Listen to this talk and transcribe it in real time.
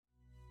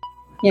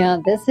Yeah,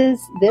 this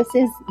is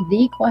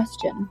the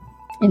question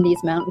in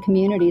these mountain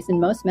communities,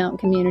 in most mountain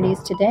communities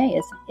today,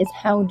 is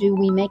how do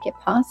we make it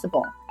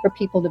possible for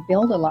people to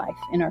build a life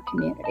in our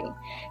community?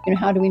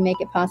 How do we make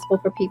it possible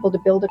for people to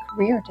build a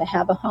career, to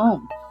have a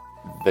home?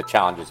 The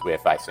challenges we're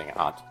facing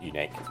aren't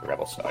unique to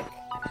Revelstoke.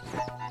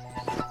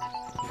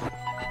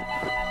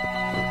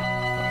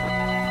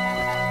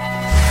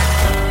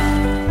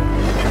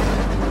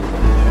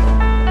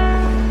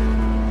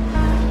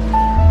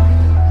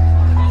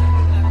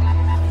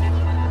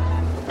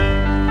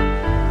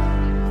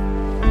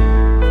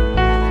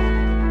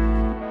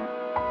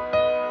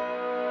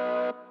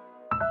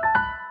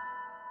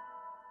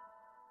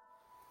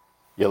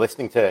 You're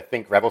listening to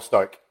Think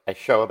Revelstoke, a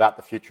show about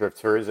the future of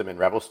tourism in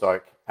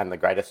Revelstoke and the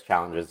greatest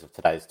challenges of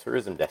today's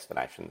tourism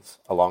destinations,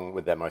 along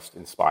with their most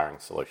inspiring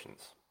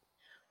solutions.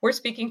 We're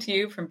speaking to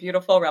you from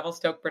beautiful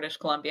Revelstoke, British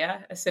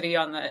Columbia, a city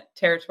on the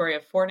territory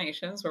of 4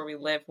 nations where we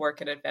live, work,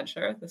 and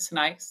adventure: the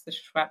Snakes, the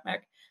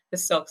Secwepemc, the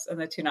Silks, and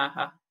the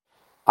Ktunaxa.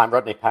 I'm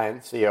Rodney Payne,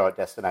 CEO at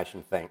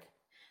Destination Think.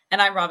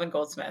 And I'm Robin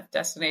Goldsmith,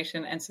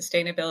 Destination and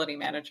Sustainability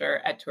Manager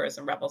at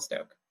Tourism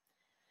Revelstoke.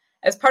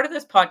 As part of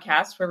this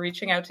podcast, we're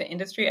reaching out to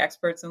industry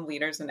experts and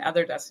leaders in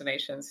other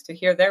destinations to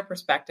hear their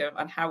perspective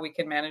on how we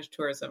can manage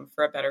tourism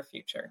for a better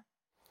future.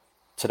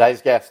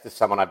 Today's guest is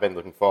someone I've been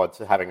looking forward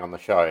to having on the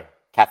show,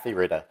 Kathy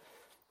Ritter.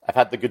 I've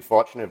had the good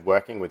fortune of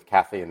working with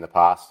Kathy in the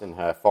past in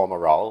her former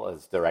role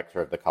as Director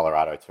of the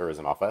Colorado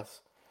Tourism Office.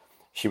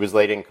 She was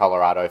leading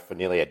Colorado for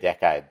nearly a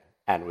decade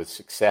and was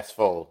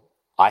successful,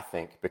 I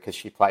think, because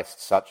she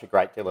placed such a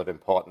great deal of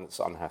importance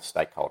on her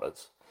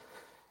stakeholders.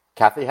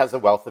 Kathy has a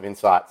wealth of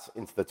insights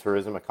into the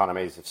tourism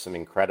economies of some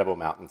incredible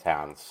mountain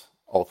towns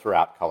all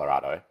throughout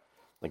Colorado,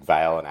 like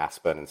Vail and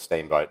Aspen and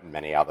Steamboat and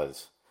many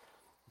others.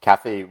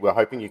 Kathy, we're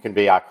hoping you can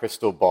be our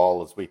crystal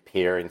ball as we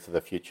peer into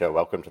the future.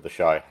 Welcome to the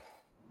show.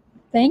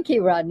 Thank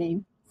you,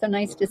 Rodney. So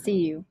nice to see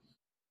you.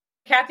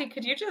 Kathy,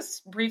 could you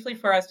just briefly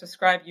for us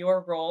describe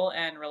your role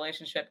and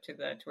relationship to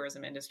the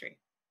tourism industry?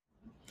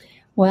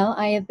 Well,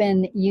 I have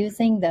been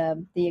using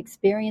the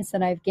experience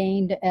that I've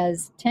gained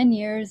as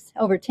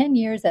over 10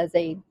 years as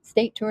a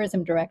state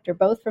tourism director,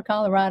 both for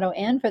Colorado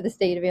and for the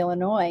state of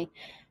Illinois,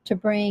 to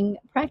bring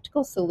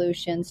practical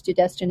solutions to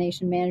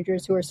destination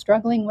managers who are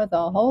struggling with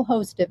a whole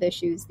host of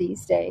issues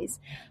these days.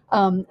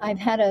 I've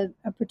had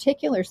a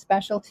particular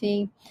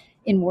specialty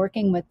in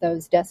working with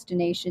those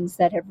destinations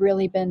that have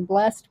really been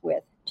blessed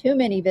with too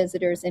many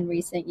visitors in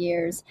recent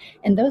years.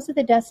 And those are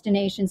the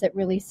destinations that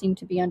really seem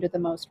to be under the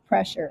most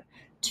pressure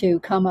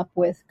to come up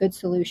with good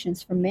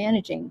solutions for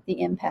managing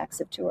the impacts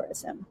of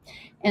tourism.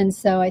 And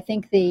so I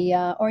think the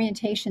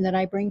orientation that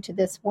I bring to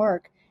this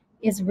work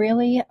is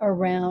really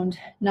around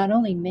not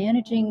only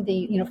managing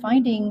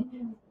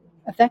finding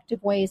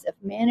effective ways of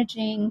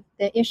managing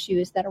the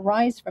issues that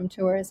arise from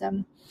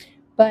tourism,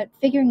 but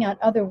figuring out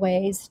other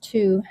ways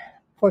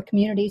for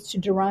communities to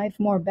derive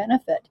more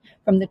benefit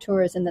from the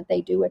tourism that they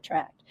do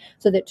attract,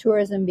 so that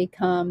tourism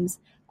becomes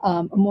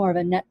more of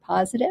a net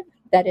positive,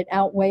 that it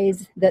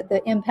outweighs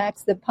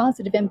the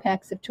positive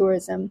impacts of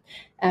tourism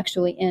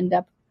actually end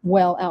up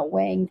well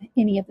outweighing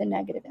any of the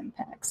negative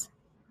impacts.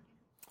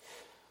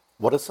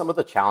 What are some of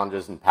the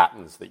challenges and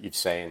patterns that you've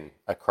seen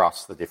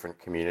across the different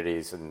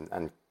communities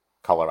and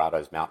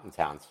Colorado's mountain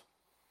towns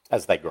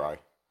as they grow?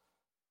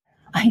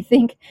 I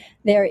think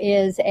there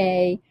is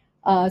a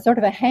sort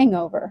of a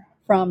hangover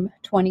from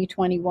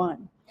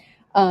 2021.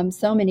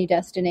 So many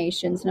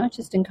destinations, not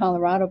just in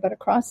Colorado, but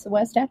across the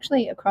West,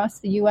 actually across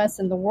the U.S.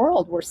 and the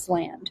world, were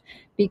slammed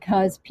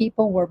because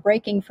people were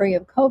breaking free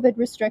of COVID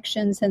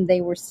restrictions and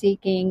they were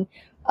seeking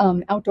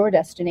outdoor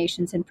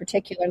destinations in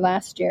particular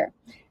last year.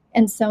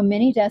 And so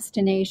many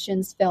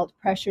destinations felt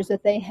pressures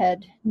that they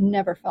had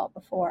never felt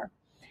before.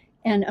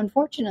 And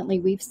unfortunately,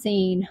 we've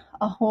seen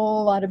a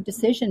whole lot of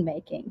decision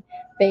making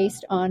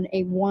based on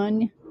a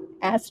one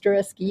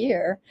asterisk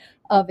year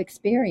of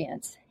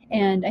experience.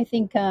 And I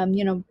think,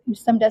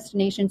 some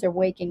destinations are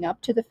waking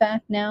up to the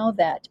fact now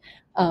that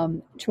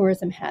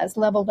tourism has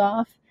leveled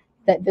off,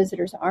 that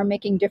visitors are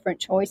making different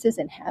choices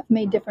and have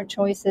made different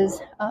choices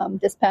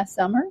this past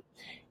summer,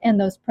 and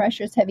those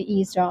pressures have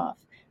eased off.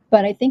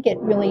 But I think it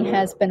really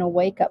has been a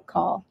wake-up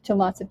call to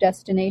lots of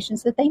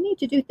destinations that they need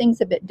to do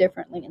things a bit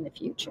differently in the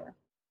future.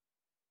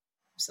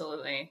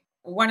 Absolutely.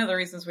 One of the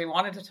reasons we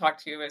wanted to talk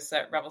to you is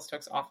that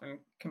Revelstoke's often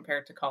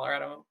compared to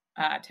Colorado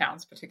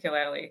towns,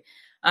 particularly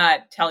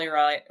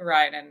Telluride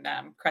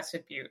and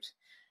Crested Butte.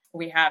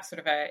 We have sort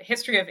of a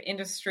history of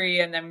industry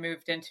and then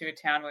moved into a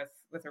town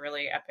with a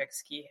really epic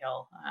ski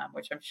hill,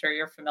 which I'm sure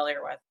you're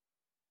familiar with.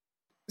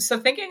 So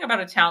thinking about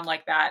a town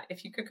like that,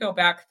 if you could go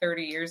back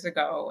 30 years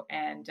ago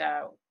and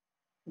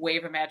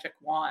wave a magic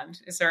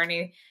wand, is there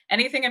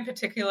anything in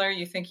particular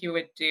you think you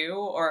would do,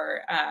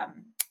 or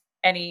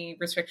any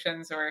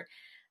restrictions or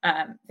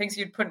things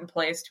you'd put in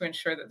place to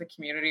ensure that the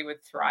community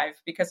would thrive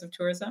because of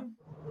tourism?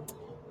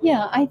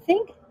 Yeah, I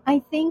think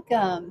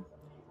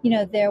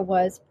there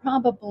was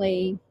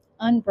probably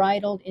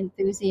unbridled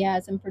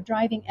enthusiasm for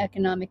driving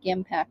economic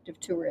impact of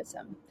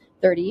tourism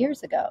 30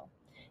 years ago.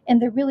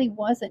 And there really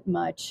wasn't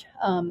much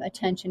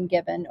attention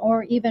given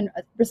or even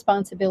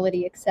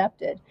responsibility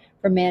accepted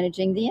for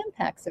managing the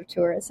impacts of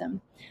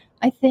tourism.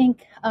 I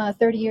think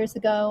 30 years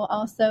ago,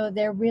 also,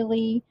 there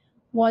really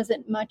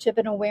wasn't much of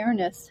an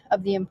awareness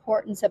of the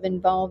importance of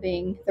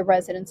involving the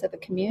residents of a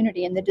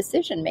community in the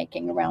decision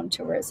making around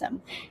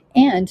tourism,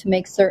 and to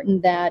make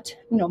certain that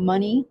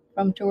money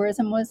from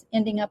tourism was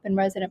ending up in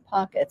resident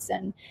pockets,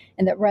 and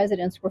that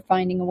residents were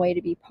finding a way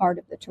to be part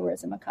of the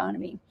tourism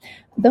economy.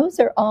 Those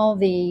are all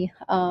the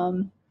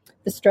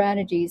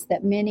strategies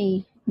that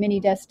many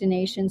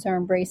destinations are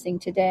embracing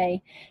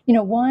today. And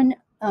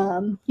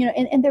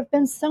there have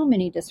been so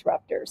many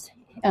disruptors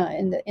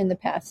in the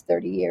past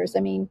 30 years. I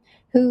mean,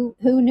 who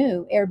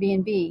knew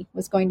Airbnb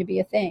was going to be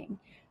a thing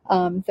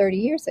 30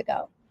 years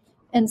ago?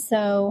 And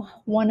so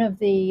one of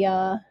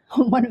the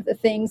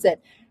things that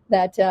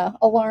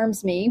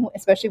alarms me,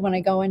 especially when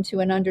I go into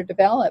an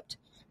underdeveloped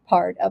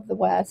part of the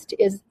West,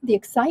 is the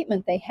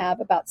excitement they have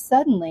about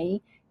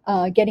suddenly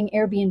getting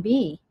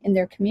Airbnb in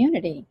their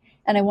community.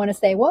 And I want to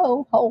say,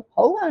 whoa,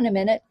 hold on a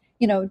minute.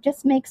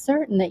 Just make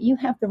certain that you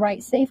have the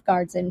right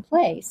safeguards in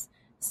place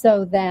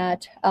so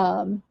that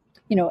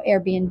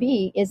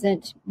Airbnb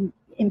isn't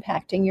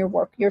impacting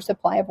your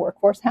supply of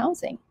workforce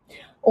housing,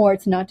 or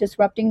it's not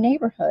disrupting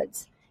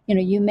neighborhoods.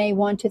 You may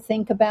want to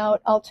think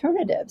about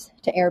alternatives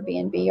to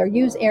Airbnb or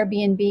use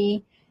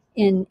Airbnb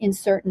in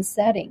certain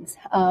settings.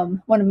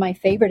 One of my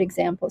favorite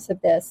examples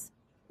of this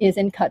is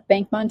in Cut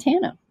Bank,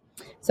 Montana.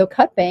 So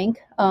Cut Bank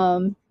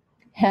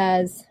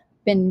has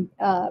been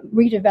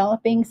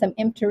redeveloping some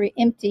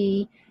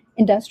empty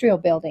industrial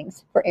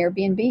buildings for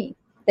Airbnb.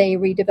 They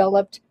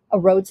redeveloped a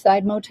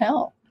roadside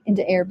motel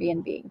into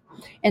Airbnb.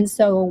 And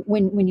so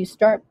when you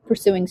start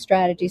pursuing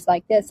strategies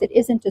like this, it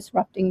isn't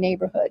disrupting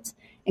neighborhoods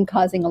and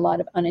causing a lot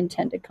of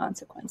unintended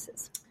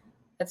consequences.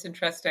 That's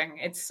interesting.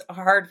 It's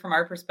hard from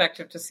our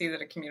perspective to see that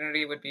a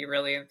community would be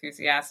really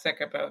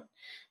enthusiastic about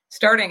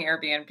starting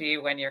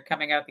Airbnb when you're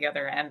coming out the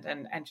other end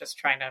and just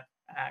trying to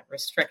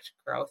restrict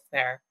growth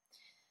there.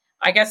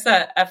 I guess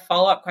a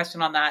follow-up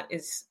question on that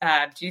is,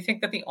 do you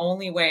think that the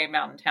only way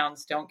mountain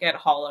towns don't get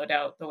hollowed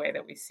out the way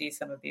that we see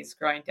some of these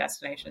growing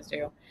destinations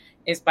do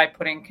is by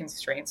putting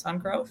constraints on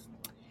growth?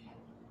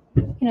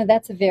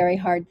 That's a very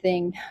hard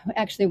thing.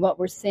 Actually, what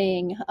we're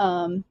seeing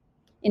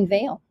in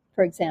Vail,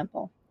 for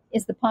example,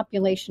 is the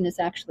population is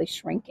actually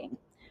shrinking.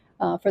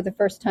 For the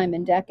first time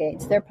in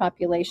decades, their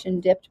population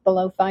dipped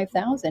below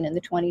 5,000 in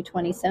the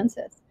 2020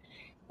 census.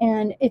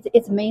 And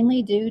it's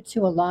mainly due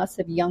to a loss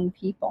of young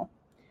people.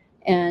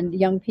 And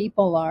young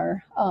people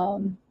are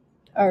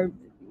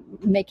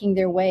making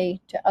their way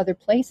to other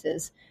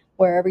places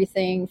where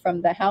everything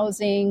from the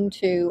housing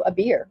to a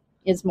beer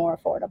is more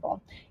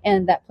affordable.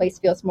 And that place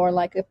feels more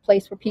like a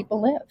place where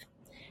people live.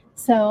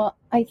 So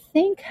I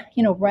think,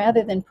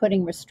 rather than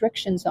putting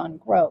restrictions on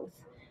growth,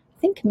 I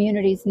think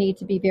communities need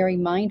to be very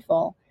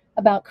mindful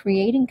about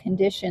creating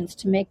conditions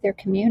to make their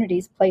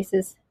communities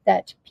places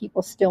that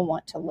people still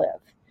want to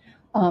live.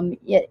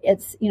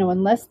 It's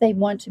unless they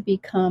want to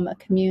become a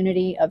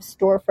community of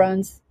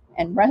storefronts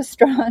and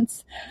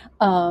restaurants,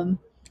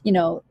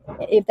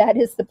 if that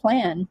is the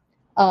plan,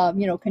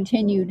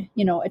 continued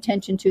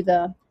attention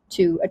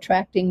to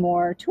attracting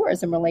more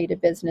tourism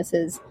related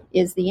businesses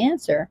is the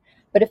answer.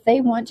 But if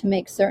they want to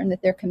make certain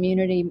that their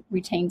community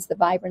retains the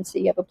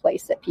vibrancy of a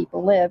place that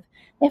people live,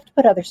 they have to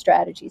put other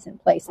strategies in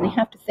place, and they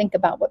have to think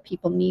about what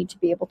people need to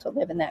be able to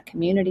live in that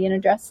community and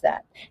address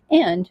that.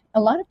 And a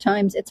lot of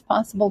times it's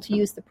possible to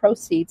use the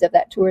proceeds of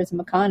that tourism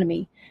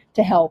economy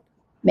to help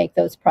make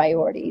those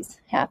priorities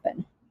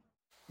happen.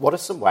 What are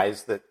some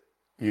ways that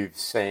you've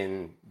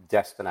seen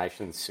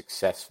destinations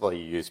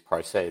successfully use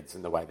proceeds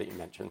in the way that you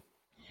mentioned?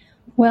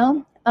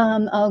 Well,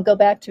 I'll go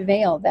back to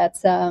Vail.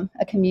 That's a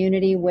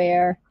community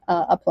where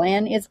a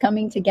plan is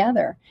coming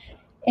together.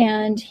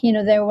 And,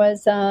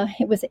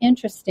 it was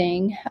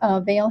interesting.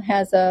 Vail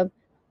has a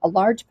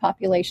large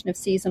population of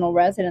seasonal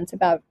residents.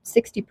 About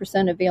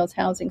 60% of Vail's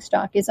housing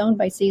stock is owned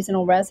by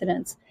seasonal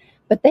residents.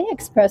 But they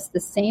expressed the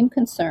same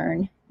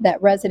concern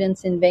that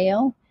residents in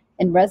Vail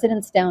and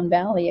residents down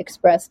Valley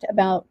expressed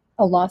about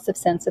a loss of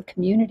sense of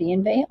community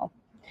in Vail.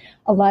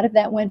 A lot of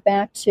that went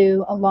back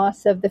to a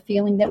loss of the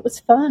feeling that it was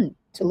fun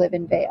to live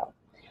in Vail.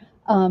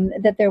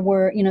 That there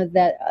were,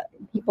 that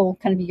people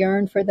kind of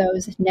yearn for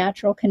those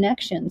natural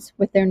connections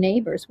with their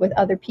neighbors, with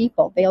other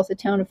people. Vail's a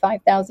town of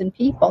 5,000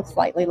 people,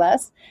 slightly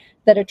less,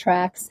 that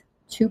attracts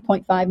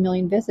 2.5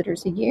 million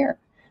visitors a year.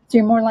 So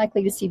you're more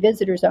likely to see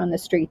visitors on the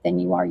street than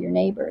you are your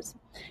neighbors.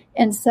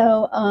 And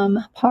so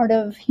part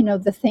of,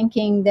 the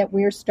thinking that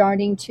we're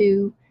starting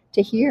to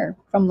hear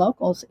from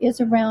locals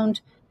is around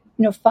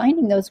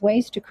finding those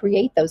ways to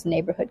create those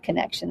neighborhood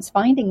connections,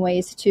 finding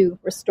ways to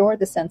restore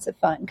the sense of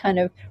fun, kind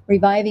of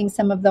reviving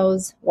some of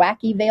those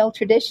wacky Vail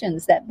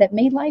traditions that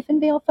made life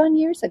in Vail fun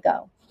years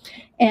ago.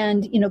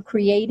 And,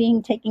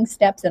 taking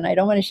steps, and I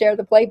don't want to share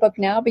the playbook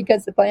now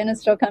because the plan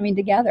is still coming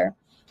together,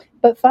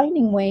 but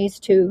finding ways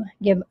to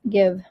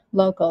give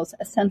locals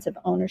a sense of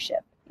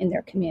ownership in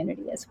their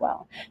community as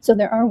well. So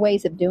there are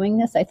ways of doing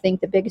this. I think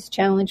the biggest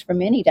challenge for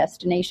many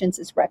destinations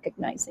is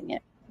recognizing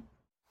it.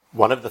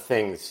 One of the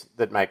things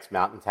that makes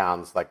mountain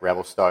towns like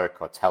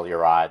Revelstoke or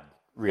Telluride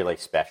really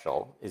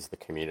special is the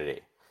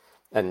community.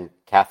 And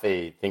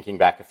Kathy, thinking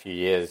back a few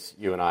years,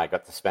 you and I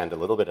got to spend a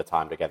little bit of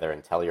time together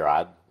in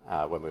Telluride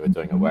when we were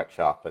doing a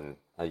workshop, and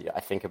I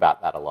think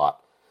about that a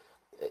lot.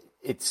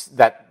 It's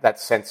that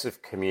sense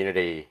of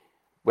community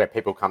where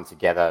people come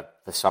together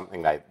for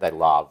something they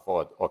love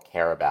or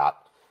care about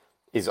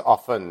is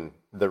often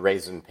the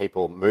reason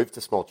people move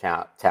to small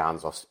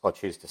towns or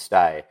choose to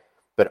stay,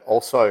 but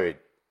also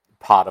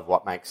part of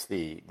what makes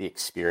the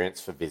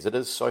experience for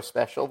visitors so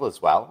special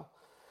as well.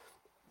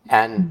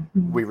 And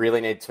we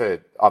really need to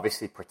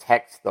obviously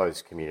protect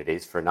those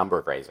communities for a number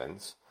of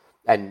reasons.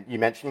 And you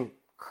mentioned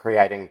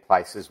creating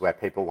places where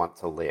people want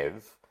to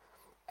live.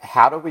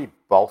 How do we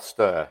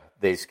bolster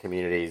these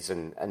communities,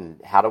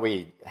 and how do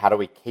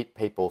we keep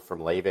people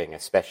from leaving,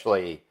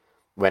 especially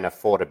when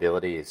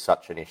affordability is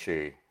such an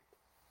issue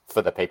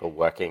for the people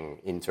working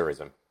in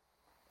tourism?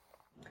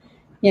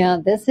 Yeah,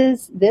 this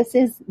is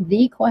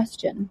the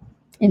question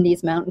in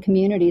these mountain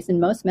communities, in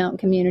most mountain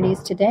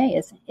communities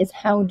today, is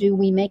how do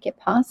we make it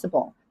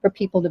possible for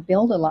people to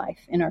build a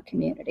life in our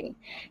community?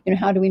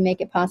 How do we make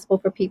it possible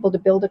for people to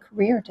build a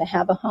career, to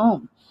have a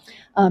home?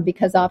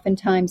 Because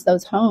oftentimes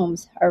those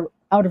homes are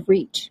out of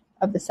reach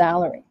of the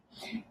salary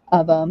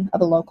of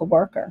a local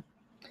worker.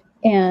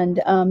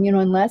 And,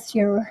 unless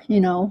you're,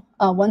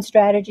 one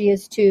strategy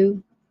is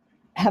to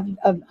have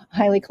a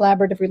highly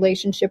collaborative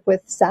relationship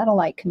with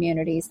satellite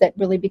communities that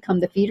really become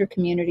the feeder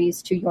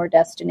communities to your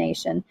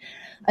destination.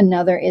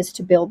 Another is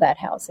to build that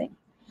housing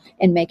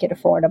and make it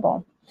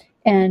affordable.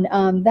 And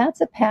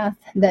that's a path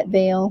that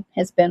Vail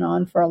has been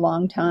on for a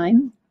long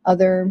time.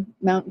 Other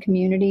mountain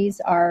communities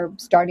are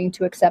starting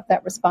to accept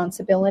that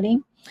responsibility.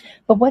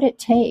 But what it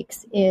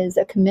takes is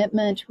a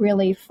commitment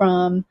really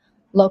from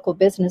local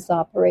business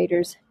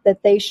operators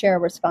that they share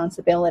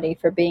responsibility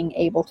for being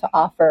able to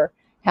offer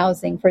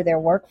housing for their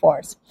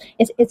workforce.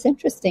 It's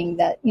interesting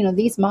that,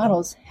 these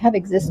models have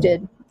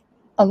existed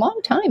a long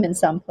time in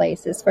some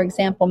places. For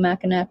example,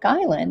 Mackinac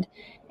Island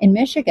in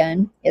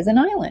Michigan is an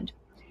island.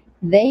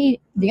 The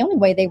only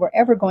way they were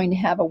ever going to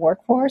have a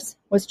workforce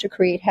was to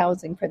create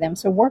housing for them.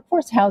 So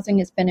workforce housing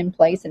has been in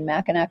place in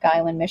Mackinac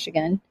Island,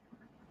 Michigan,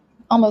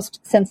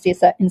 almost since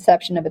the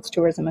inception of its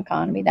tourism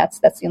economy. That's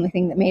the only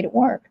thing that made it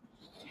work.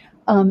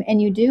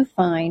 And you do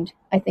find,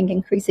 I think,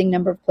 increasing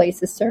number of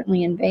places,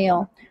 certainly in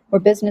Vail, where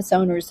business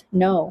owners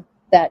know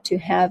that to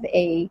have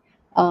a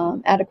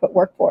adequate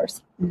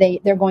workforce,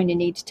 they're going to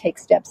need to take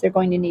steps. They're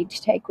going to need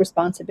to take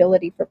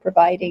responsibility for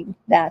providing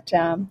that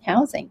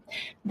housing.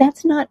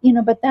 That's not,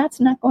 but that's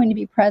not going to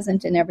be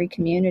present in every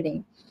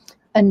community.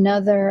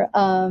 Another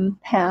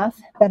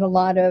path that a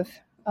lot of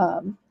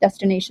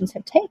destinations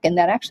have taken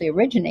that actually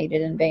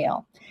originated in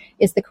Vail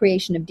is the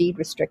creation of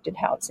deed-restricted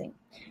housing,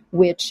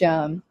 which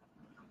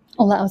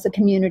allows a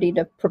community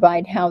to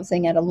provide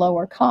housing at a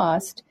lower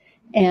cost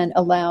and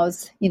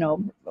allows,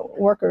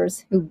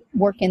 workers who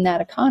work in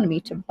that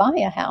economy to buy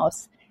a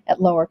house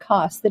at lower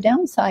cost. The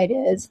downside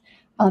is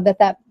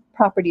that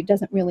property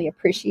doesn't really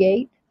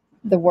appreciate.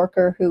 The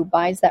worker who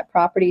buys that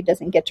property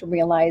doesn't get to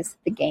realize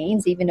the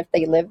gains, even if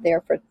they live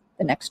there for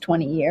the next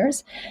 20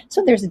 years.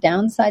 So there's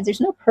downsides.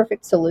 There's no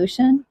perfect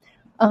solution,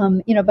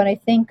 but I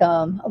think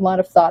a lot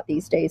of thought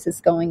these days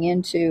is going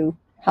into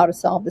how to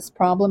solve this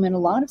problem. And a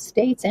lot of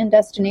states and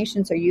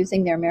destinations are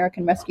using their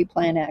American Rescue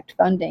Plan Act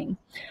funding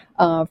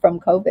from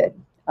COVID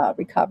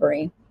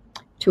recovery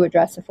to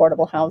address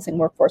affordable housing,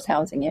 workforce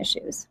housing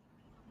issues.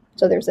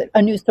 So there's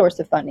a new source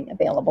of funding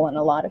available in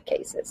a lot of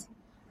cases.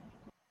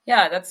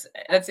 Yeah,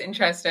 that's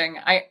interesting.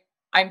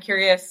 I'm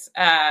curious.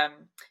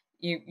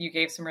 You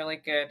gave some really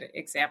good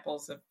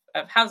examples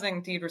of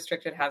housing, deed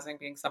restricted housing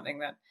being something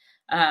that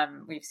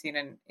we've seen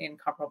in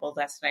comparable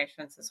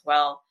destinations as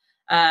well.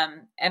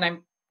 And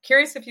I'm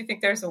curious if you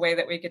think there's a way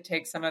that we could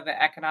take some of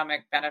the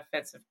economic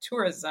benefits of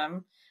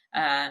tourism,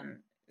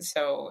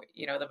 so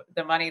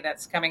the money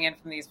that's coming in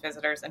from these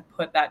visitors, and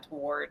put that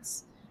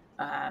towards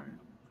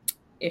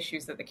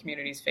issues that the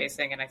community is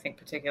facing, and I think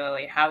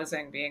particularly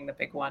housing being the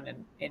big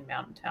one in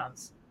mountain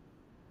towns.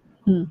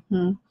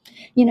 Mm-hmm.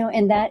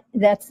 And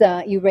that's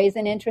you raise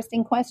an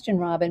interesting question,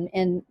 Robin,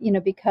 and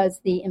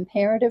because the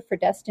imperative for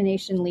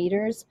destination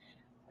leaders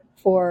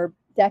for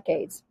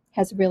decades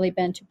has really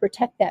been to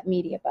protect that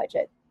media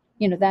budget.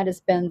 That has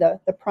been the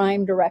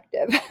prime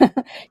directive,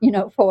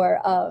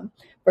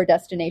 for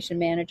destination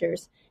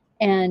managers.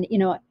 And,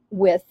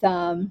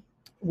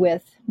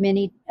 with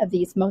many of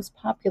these most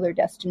popular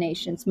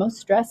destinations, most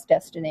stressed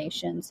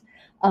destinations,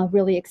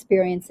 really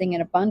experiencing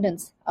an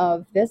abundance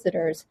of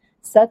visitors,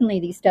 suddenly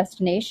these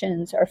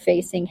destinations are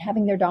facing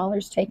having their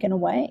dollars taken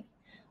away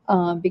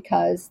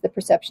because the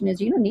perception is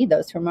you don't need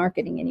those for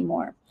marketing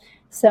anymore.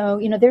 So,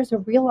 there's a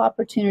real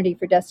opportunity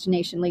for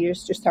destination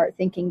leaders to start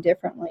thinking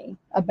differently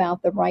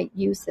about the right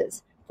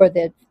uses for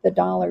the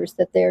dollars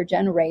that they're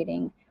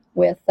generating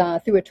with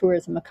through a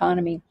tourism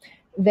economy.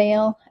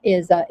 Vail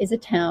is a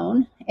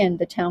town, and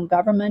the town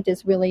government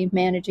is really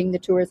managing the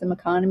tourism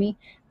economy.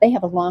 They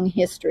have a long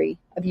history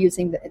of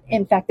using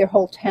in fact, their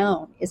whole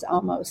town is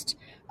almost,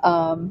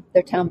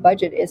 their town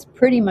budget is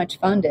pretty much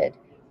funded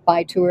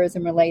by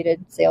tourism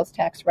related sales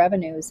tax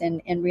revenues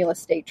and real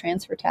estate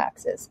transfer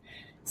taxes.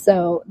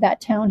 So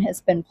that town has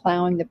been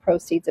plowing the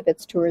proceeds of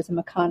its tourism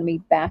economy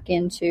back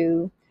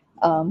into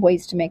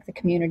ways to make the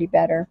community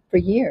better for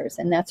years.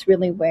 And that's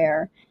really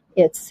where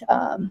its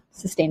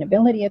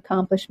sustainability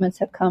accomplishments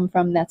have come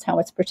from. That's how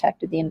it's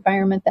protected the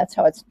environment. That's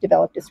how it's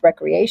developed its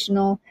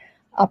recreational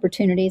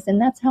opportunities. And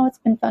that's how it's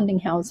been funding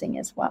housing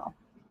as well.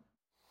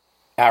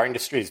 Our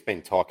industry has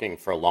been talking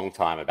for a long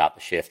time about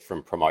the shift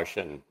from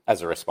promotion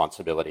as a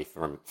responsibility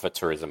for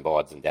tourism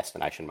boards and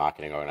destination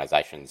marketing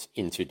organisations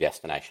into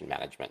destination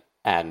management.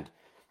 And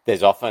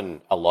there's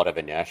often a lot of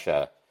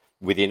inertia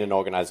within an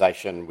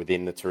organisation,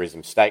 within the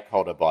tourism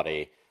stakeholder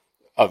body,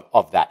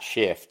 of that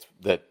shift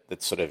that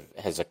sort of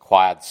has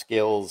acquired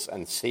skills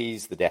and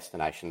sees the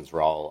destination's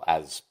role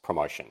as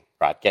promotion,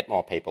 right? Get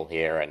more people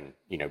here and,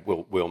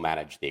 we'll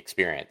manage the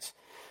experience.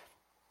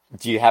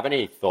 Do you have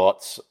any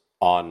thoughts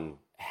on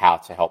how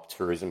to help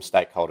tourism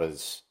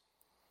stakeholders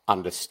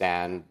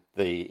understand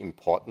the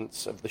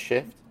importance of the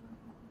shift?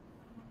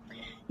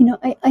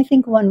 I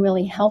think one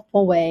really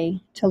helpful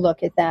way to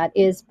look at that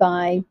is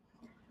by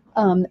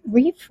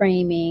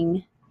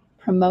reframing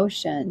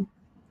promotion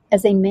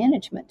as a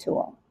management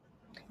tool.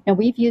 Now,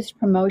 we've used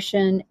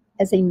promotion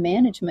as a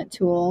management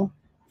tool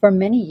for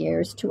many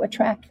years to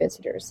attract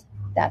visitors.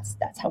 That's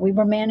how we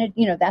were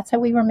that's how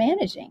we were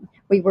managing.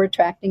 We were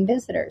attracting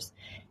visitors.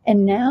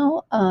 And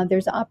now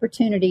there's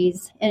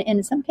opportunities, and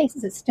in some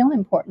cases it's still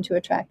important to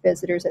attract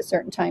visitors at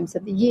certain times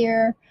of the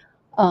year,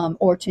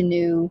 or to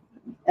new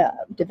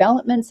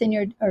developments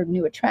or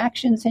new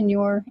attractions in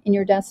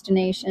your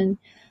destination.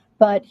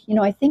 But,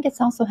 I think it's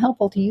also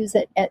helpful to use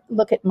it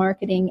look at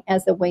marketing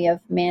as a way of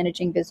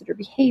managing visitor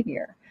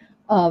behavior,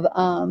 of,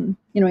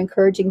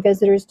 encouraging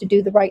visitors to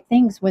do the right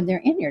things when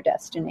they're in your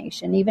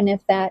destination, even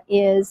if that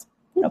is,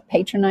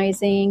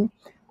 patronizing,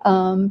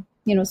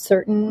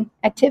 certain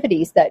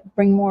activities that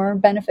bring more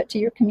benefit to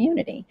your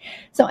community.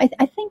 So I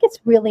think it's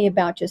really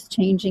about just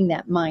changing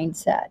that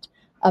mindset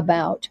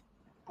about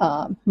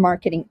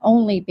marketing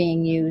only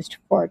being used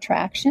for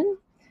attraction,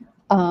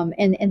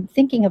 and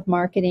thinking of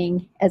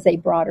marketing as a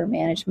broader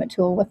management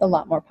tool with a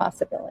lot more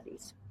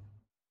possibilities.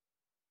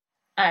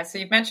 So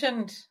you've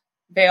mentioned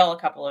Vail a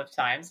couple of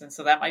times, and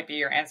so that might be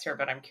your answer,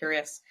 but I'm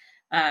curious,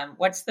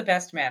 what's the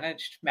best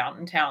managed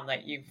mountain town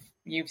that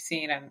you've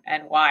seen,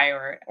 and why,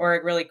 or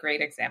a really great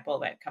example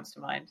that comes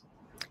to mind?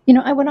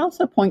 I would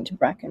also point to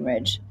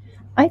Breckenridge.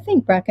 I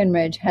think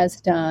Breckenridge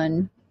has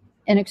done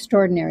an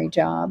extraordinary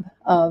job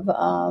of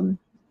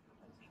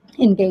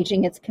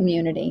engaging its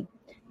community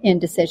in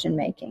decision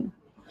making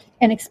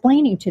and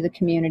explaining to the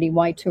community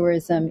why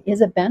tourism is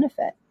a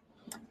benefit.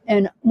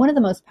 And one of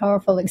the most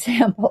powerful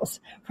examples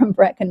from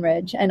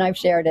Breckenridge, and I've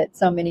shared it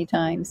so many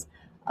times,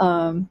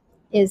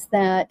 is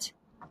that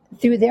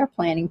through their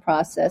planning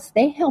process,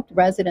 they helped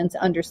residents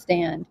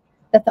understand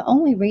that the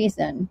only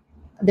reason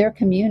their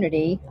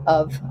community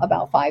of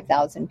about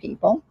 5,000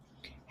 people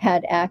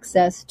had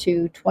access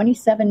to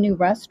 27 new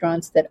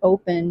restaurants that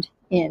opened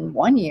in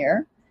 1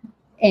 year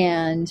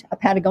and a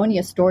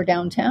Patagonia store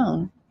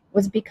downtown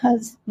was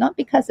not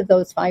because of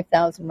those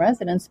 5,000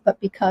 residents, but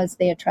because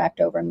they attract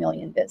over 1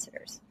 million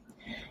visitors.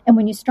 And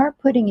when you start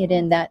putting it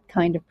in that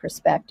kind of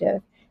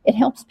perspective, it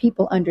helps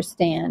people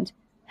understand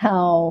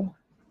how,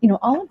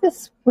 all of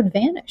this would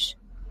vanish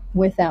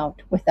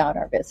without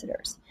our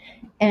visitors.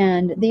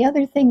 And the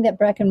other thing that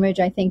Breckenridge,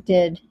 I think,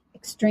 did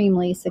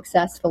extremely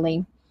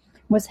successfully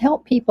was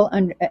help people,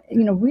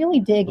 really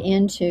dig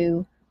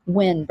into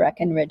when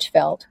Breckenridge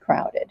felt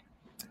crowded.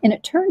 And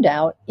it turned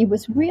out it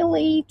was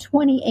really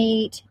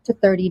 28 to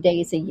 30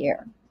 days a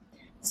year.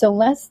 So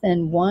less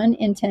than 1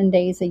 in 10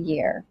 days a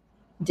year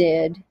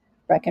did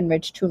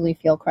Breckenridge truly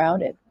feel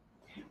crowded.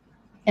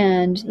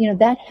 And,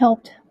 that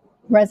helped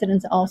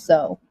residents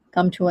also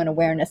come to an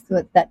awareness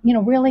that,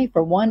 really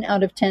for 1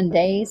 out of 10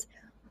 days,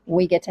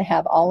 we get to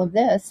have all of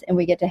this, and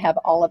we get to have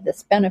all of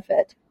this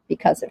benefit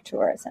because of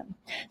tourism.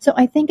 So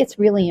I think it's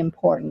really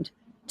important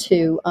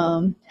to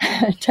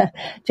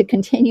to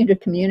continue to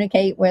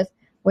communicate with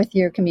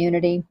your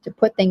community, to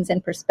put things in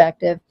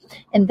perspective.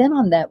 And then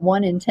on that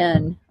 1 in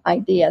 10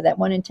 idea, that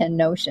 1 in 10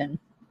 notion,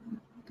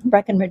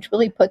 Breckenridge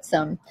really put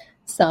some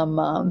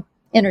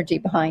energy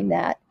behind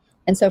that.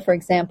 And so, for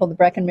example, the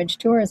Breckenridge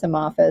Tourism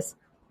Office,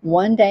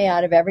 1 day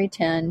out of every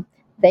 10,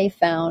 they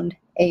found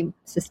a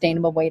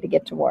sustainable way to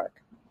get to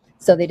work.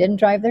 So they didn't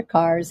drive their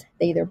cars.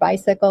 They either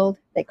bicycled,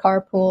 they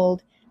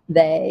carpooled,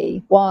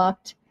 they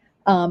walked,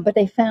 but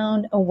they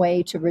found a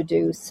way to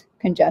reduce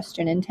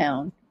congestion in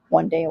town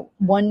one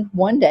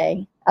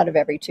day out of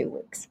every 2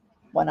 weeks,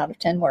 1 out of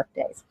 10 work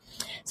days.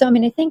 So,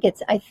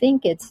 I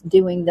think it's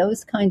doing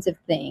those kinds of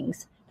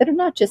things that are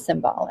not just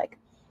symbolic,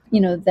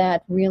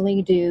 that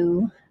really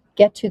do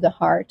get to the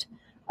heart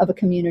of a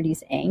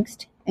community's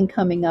angst and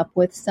coming up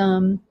with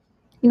some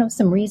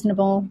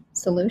reasonable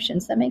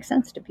solutions that make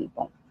sense to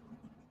people.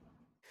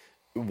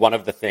 one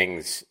of the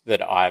things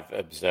that I've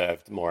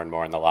observed more and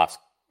more in the last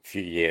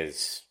few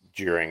years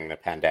during the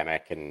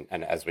pandemic and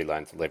as we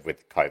learn to live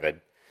with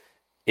COVID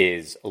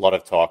is a lot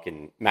of talk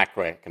in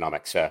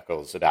macroeconomic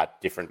circles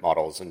about different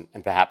models and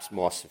perhaps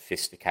more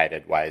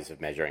sophisticated ways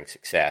of measuring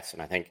success.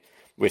 And I think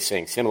we're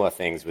seeing similar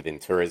things within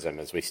tourism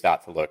as we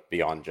start to look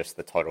beyond just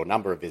the total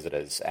number of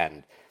visitors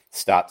and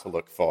start to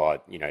look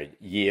for,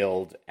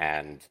 yield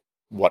and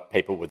what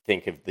people would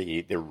think of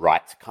the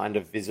right kind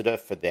of visitor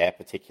for their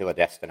particular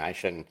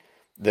destination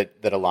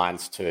that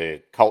aligns to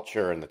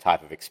culture and the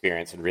type of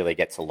experience and really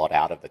gets a lot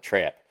out of the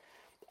trip.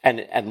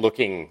 And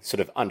looking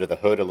sort of under the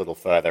hood a little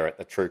further at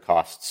the true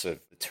costs of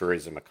the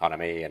tourism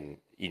economy and,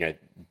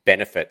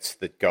 benefits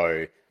that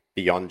go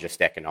beyond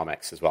just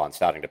economics as well, and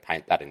starting to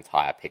paint that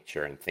entire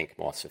picture and think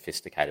more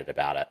sophisticated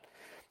about it.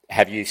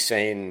 Have you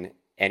seen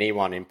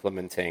anyone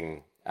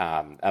implementing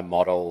a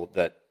model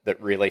that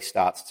really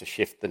starts to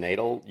shift the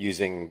needle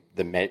using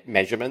the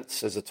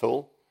measurements as a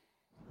tool?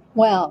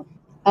 Well,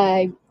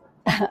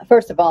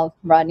 first of all,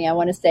 Rodney, I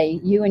want to say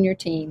you and your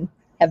team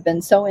have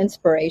been so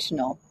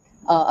inspirational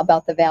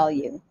about the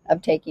value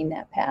of taking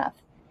that path.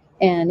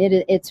 And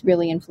it's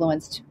really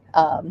influenced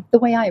the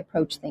way I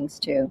approach things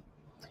too.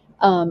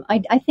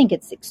 I think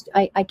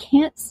I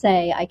can't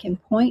say I can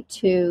point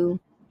to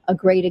a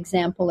great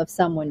example of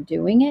someone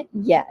doing it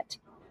yet.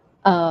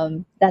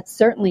 That's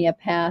certainly a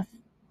path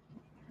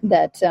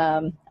that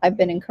I've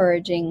been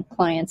encouraging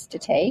clients to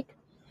take.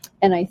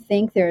 And I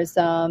think there's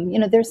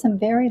some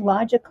very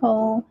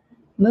logical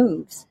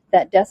moves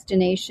that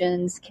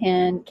destinations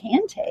can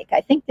take.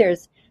 I think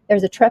there's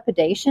a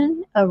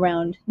trepidation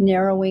around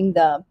narrowing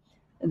the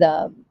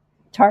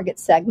target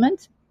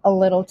segment a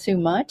little too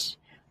much.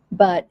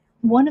 But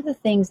one of the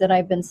things that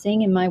I've been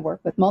seeing in my work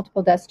with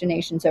multiple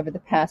destinations over the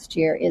past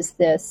year is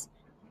this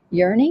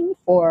yearning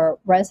for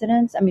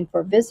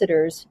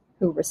visitors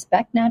who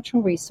respect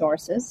natural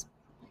resources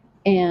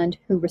and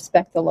who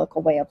respect the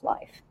local way of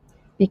life.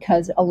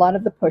 Because a lot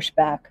of the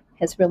pushback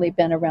has really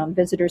been around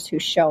visitors who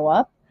show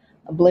up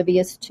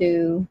oblivious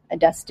to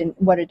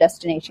what a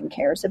destination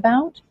cares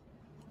about.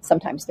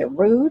 Sometimes they're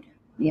rude.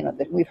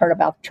 We've heard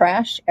about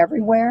trash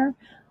everywhere.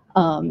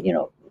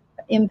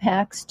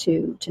 Impacts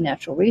to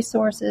natural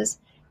resources.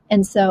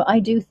 And so I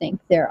do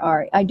think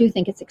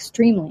it's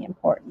extremely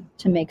important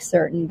to make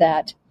certain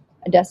that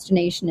a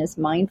destination is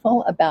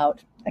mindful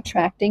about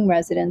attracting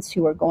residents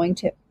who are going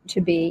to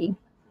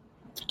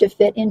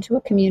fit into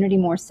a community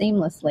more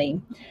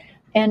seamlessly.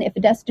 And if a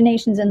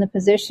destination's in the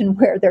position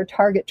where their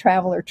target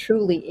traveler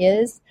truly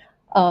is,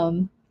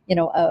 a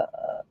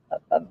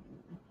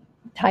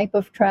type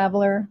of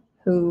traveler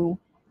who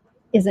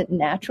isn't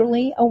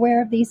naturally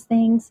aware of these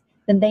things,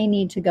 then they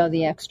need to go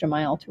the extra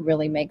mile to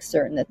really make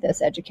certain that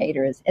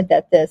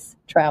this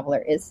traveler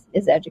is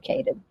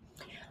educated.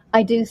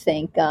 I do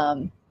think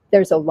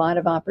there's a lot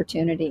of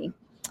opportunity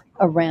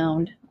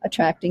around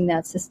attracting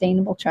that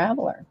sustainable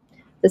traveler.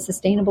 The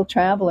sustainable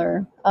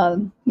traveler,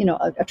 a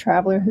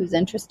traveler who's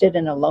interested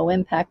in a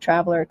low-impact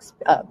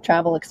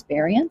travel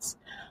experience,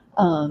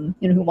 who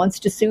wants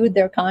to soothe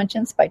their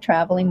conscience by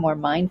traveling more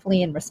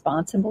mindfully and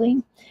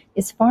responsibly,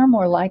 is far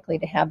more likely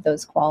to have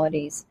those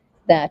qualities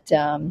that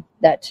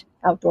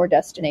outdoor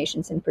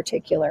destinations in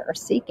particular are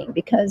seeking,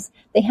 because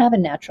they have a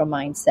natural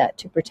mindset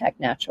to protect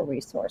natural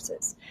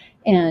resources.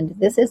 And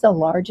this is a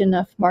large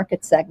enough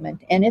market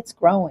segment, and it's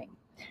growing.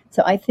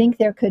 So I think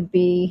there could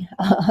be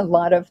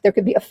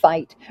a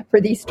fight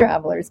for these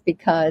travelers,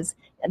 because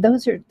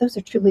those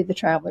are truly the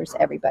travelers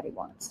everybody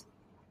wants.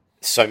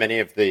 So many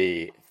of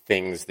the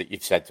things that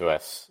you've said to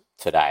us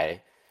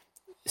today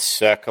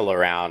circle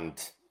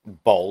around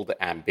bold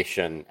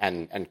ambition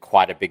and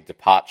quite a big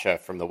departure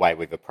from the way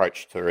we've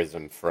approached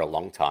tourism for a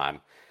long time.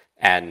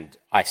 And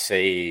I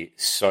see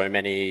so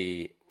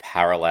many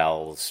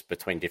parallels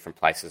between different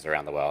places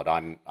around the world.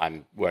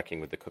 I'm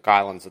working with the Cook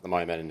Islands at the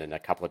moment and in a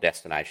couple of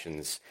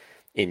destinations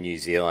in New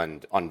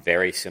Zealand on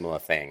very similar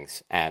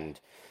things.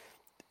 And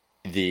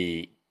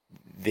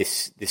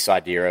this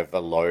idea of a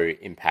low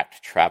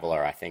impact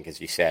traveler, I think, as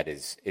you said,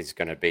 is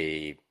going to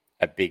be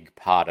a big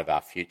part of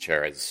our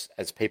future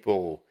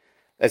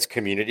as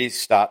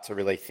communities start to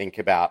really think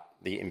about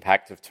the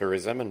impact of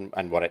tourism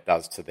and what it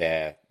does to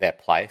their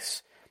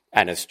place,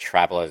 and as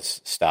travelers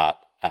start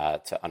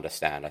to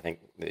understand. I think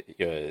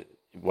that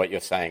what you're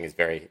saying is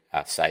very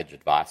sage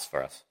advice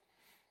for us.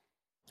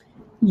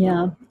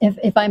 Yeah,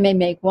 if I may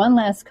make one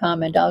last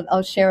comment,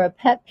 I'll share a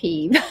pet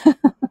peeve.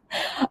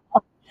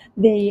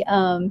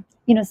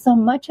 So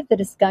much of the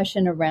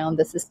discussion around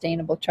the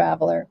sustainable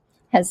traveler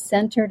has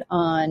centered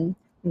on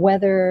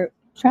whether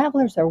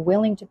travelers are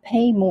willing to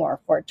pay more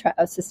for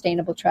a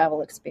sustainable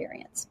travel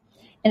experience.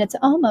 And it's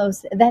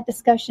almost, that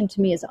discussion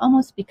to me has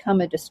almost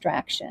become a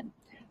distraction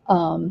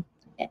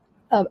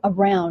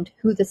around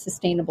who the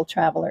sustainable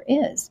traveler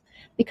is,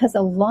 because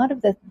a lot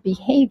of the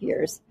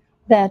behaviors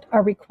that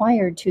are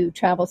required to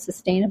travel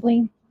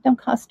sustainably don't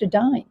cost a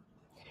dime.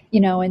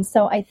 And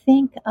so I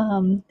think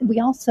we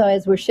also,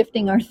 as we're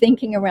shifting our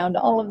thinking around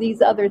all of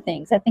these other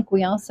things, I think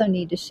we also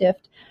need to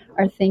shift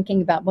our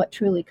thinking about what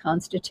truly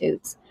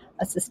constitutes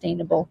a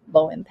sustainable,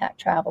 low-impact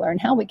traveler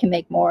and how we can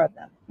make more of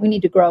them. We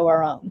need to grow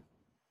our own.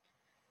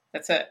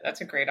 That's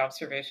a great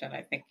observation.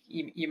 I think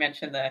you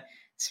mentioned the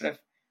sort of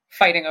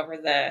fighting over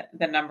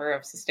the number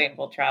of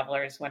sustainable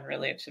travelers when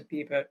really it should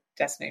be about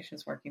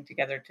destinations working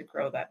together to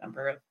grow that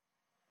number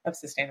of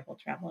sustainable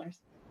travelers.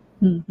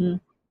 Mm-hmm.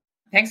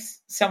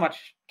 Thanks so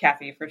much,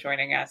 Kathy, for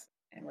joining us.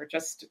 And we're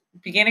just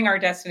beginning our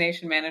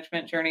destination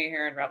management journey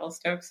here in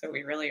Revelstoke, so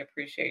we really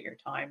appreciate your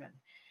time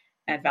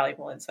and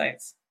valuable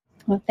insights.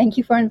 Well, thank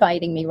you for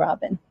inviting me,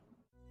 Robin.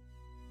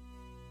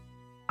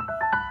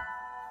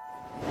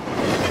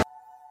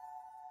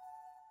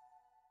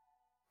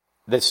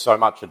 There's so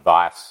much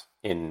advice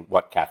in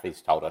what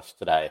Kathy's told us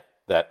today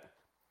that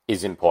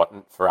is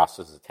important for us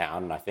as a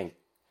town. And I think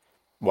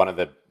one of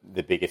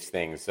the biggest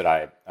things that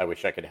I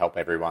wish I could help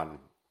everyone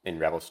in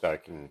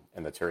Revelstoke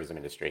and the tourism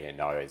industry here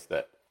know is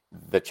that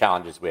the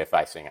challenges we're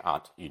facing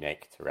aren't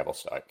unique to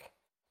Revelstoke.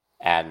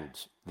 And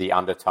the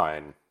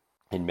undertone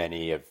in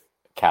many of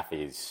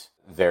Kathy's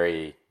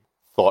very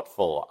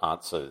thoughtful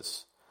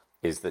answers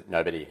is that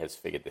nobody has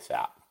figured this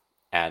out.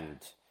 And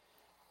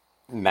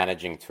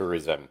managing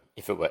tourism,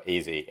 if it were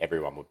easy,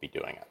 everyone would be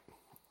doing it.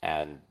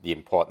 And the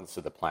importance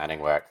of the planning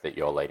work that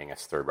you're leading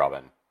us through,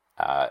 Robin,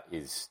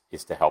 is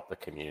to help the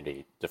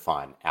community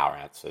define our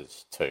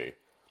answers to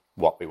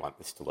what we want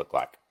this to look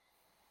like.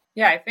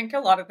 Yeah, I think a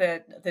lot of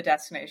the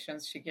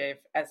destinations she gave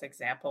as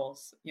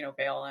examples,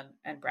 Vail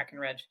and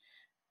Breckenridge,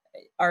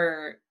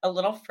 are a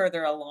little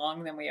further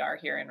along than we are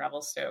here in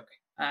Revelstoke.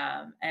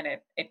 And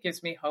it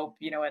gives me hope,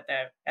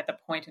 at the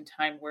point in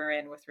time we're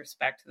in with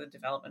respect to the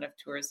development of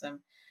tourism,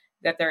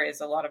 that there is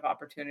a lot of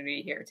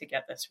opportunity here to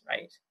get this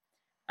right.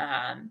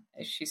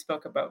 She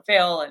spoke about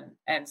Vail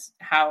and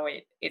how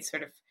it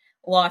sort of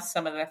lost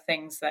some of the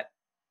things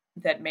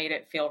that made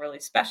it feel really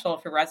special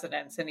for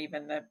residents and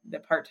even the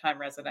part-time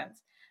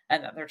residents,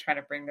 and that they're trying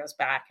to bring those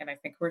back. And I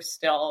think we're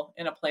still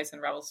in a place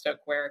in Revelstoke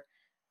where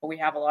we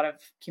have a lot of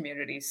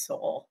community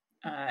soul.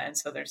 And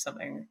so there's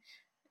something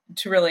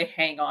to really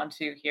hang on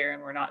to here,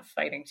 and we're not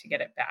fighting to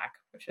get it back,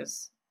 which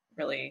is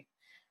really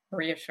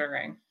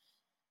reassuring.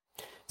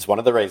 It's one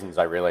of the reasons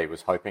I really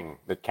was hoping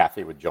that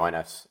Kathy would join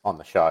us on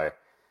the show.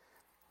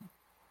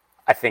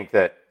 I think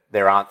that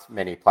there aren't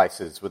many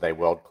places with a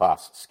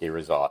world-class ski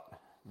resort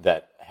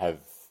that have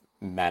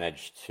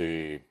managed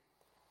to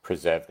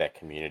preserve their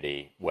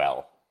community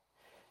well.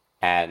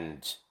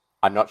 And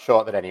I'm not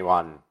sure that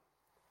anyone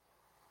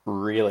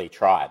really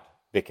tried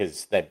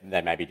because they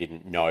maybe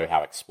didn't know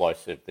how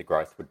explosive the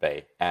growth would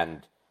be.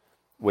 And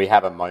we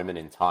have a moment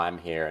in time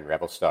here in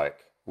Revelstoke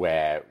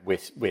where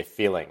we're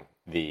feeling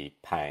the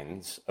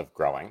pains of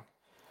growing,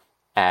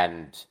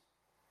 and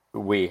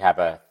we have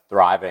a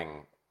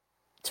thriving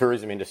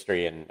tourism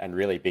industry and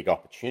really big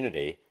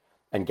opportunity,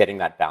 and getting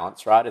that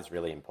balance right is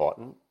really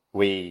important.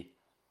 We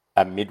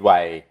are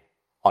midway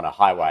on a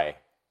highway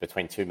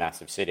between two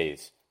massive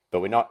cities, but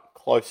we're not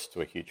close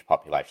to a huge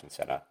population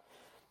centre.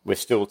 We're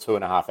still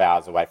 2.5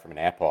 hours away from an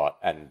airport,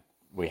 and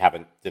we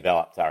haven't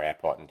developed our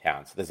airport in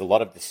town. So there's a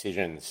lot of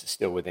decisions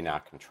still within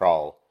our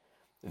control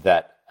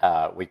that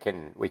we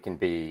can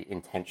be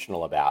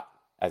intentional about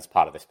as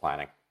part of this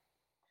planning.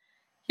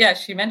 Yeah,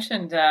 she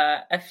mentioned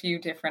a few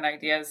different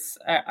ideas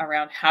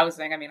around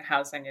housing. I mean,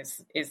 housing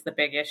is the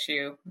big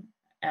issue,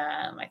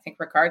 I think,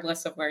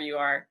 regardless of where you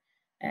are.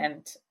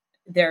 And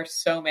there are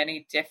so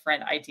many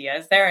different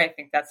ideas there. I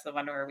think that's the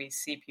one where we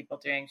see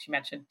people doing. She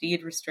mentioned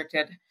deed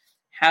restricted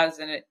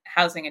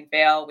housing in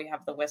Vail. We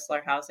have the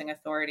Whistler Housing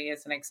Authority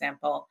as an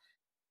example.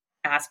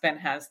 Aspen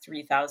has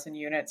 3,000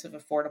 units of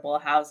affordable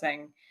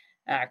housing.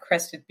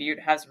 Crested Butte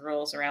has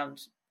rules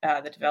around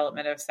the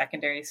development of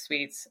secondary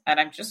suites. And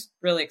I'm just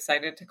really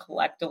excited to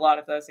collect a lot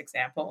of those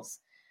examples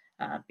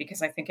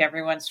because I think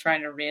everyone's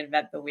trying to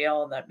reinvent the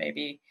wheel, that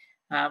maybe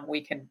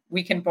we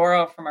can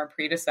borrow from our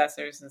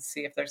predecessors and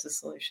see if there's a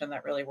solution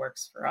that really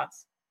works for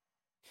us.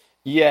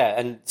 Yeah,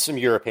 and some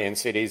European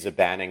cities are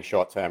banning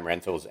short-term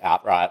rentals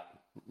outright.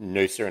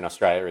 Noosa in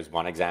Australia is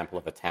one example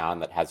of a town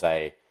that has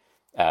a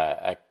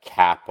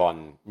cap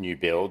on new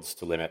builds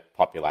to limit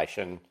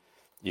population.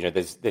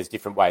 There's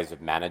different ways of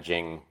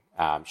managing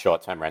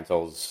short-term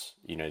rentals.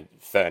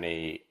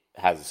 Fernie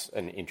has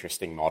an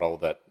interesting model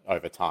that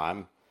over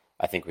time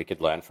I think we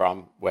could learn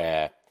from,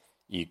 where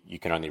you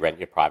can only rent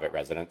your private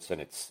residence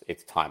and it's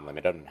time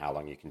limited on how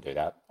long you can do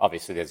that.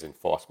 Obviously there's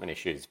enforcement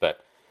issues,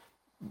 but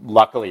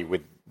luckily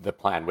with the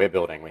plan we're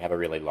building, we have a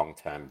really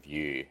long-term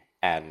view,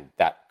 and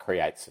that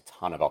creates a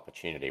ton of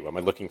opportunity. When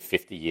we're looking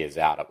 50 years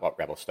out at what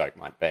Revelstoke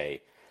might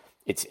be,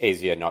 it's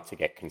easier not to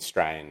get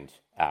constrained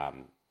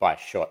by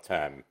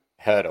short-term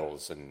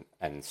hurdles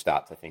and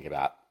start to think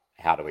about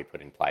how do we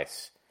put in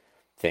place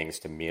things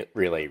to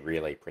really,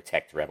 really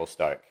protect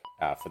Revelstoke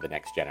for the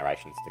next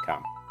generations to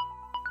come.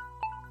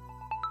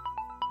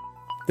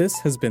 This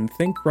has been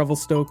Think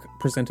Revelstoke,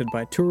 presented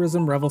by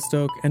Tourism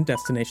Revelstoke and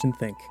Destination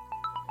Think.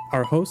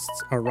 Our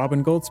hosts are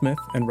Robin Goldsmith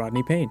and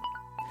Rodney Payne.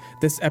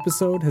 This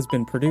episode has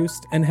been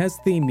produced and has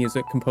theme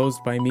music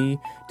composed by me,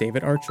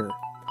 David Archer.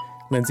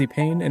 Lindsay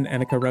Payne and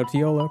Annika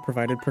Rautiola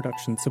provided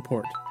production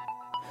support.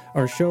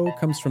 Our show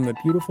comes from the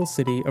beautiful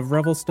city of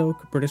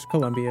Revelstoke, British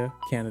Columbia,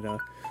 Canada,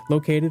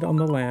 located on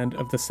the land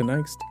of the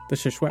Sinixt, the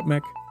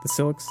Shishwetmek, the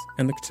Syilx,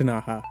 and the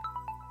Ktunaxa.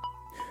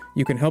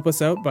 You can help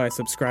us out by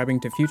subscribing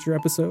to future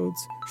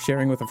episodes,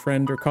 sharing with a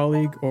friend or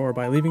colleague, or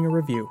by leaving a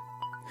review.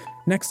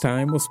 Next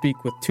time, we'll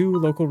speak with two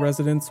local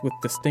residents with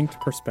distinct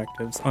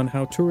perspectives on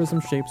how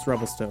tourism shapes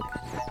Revelstoke.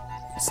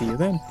 See you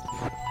then.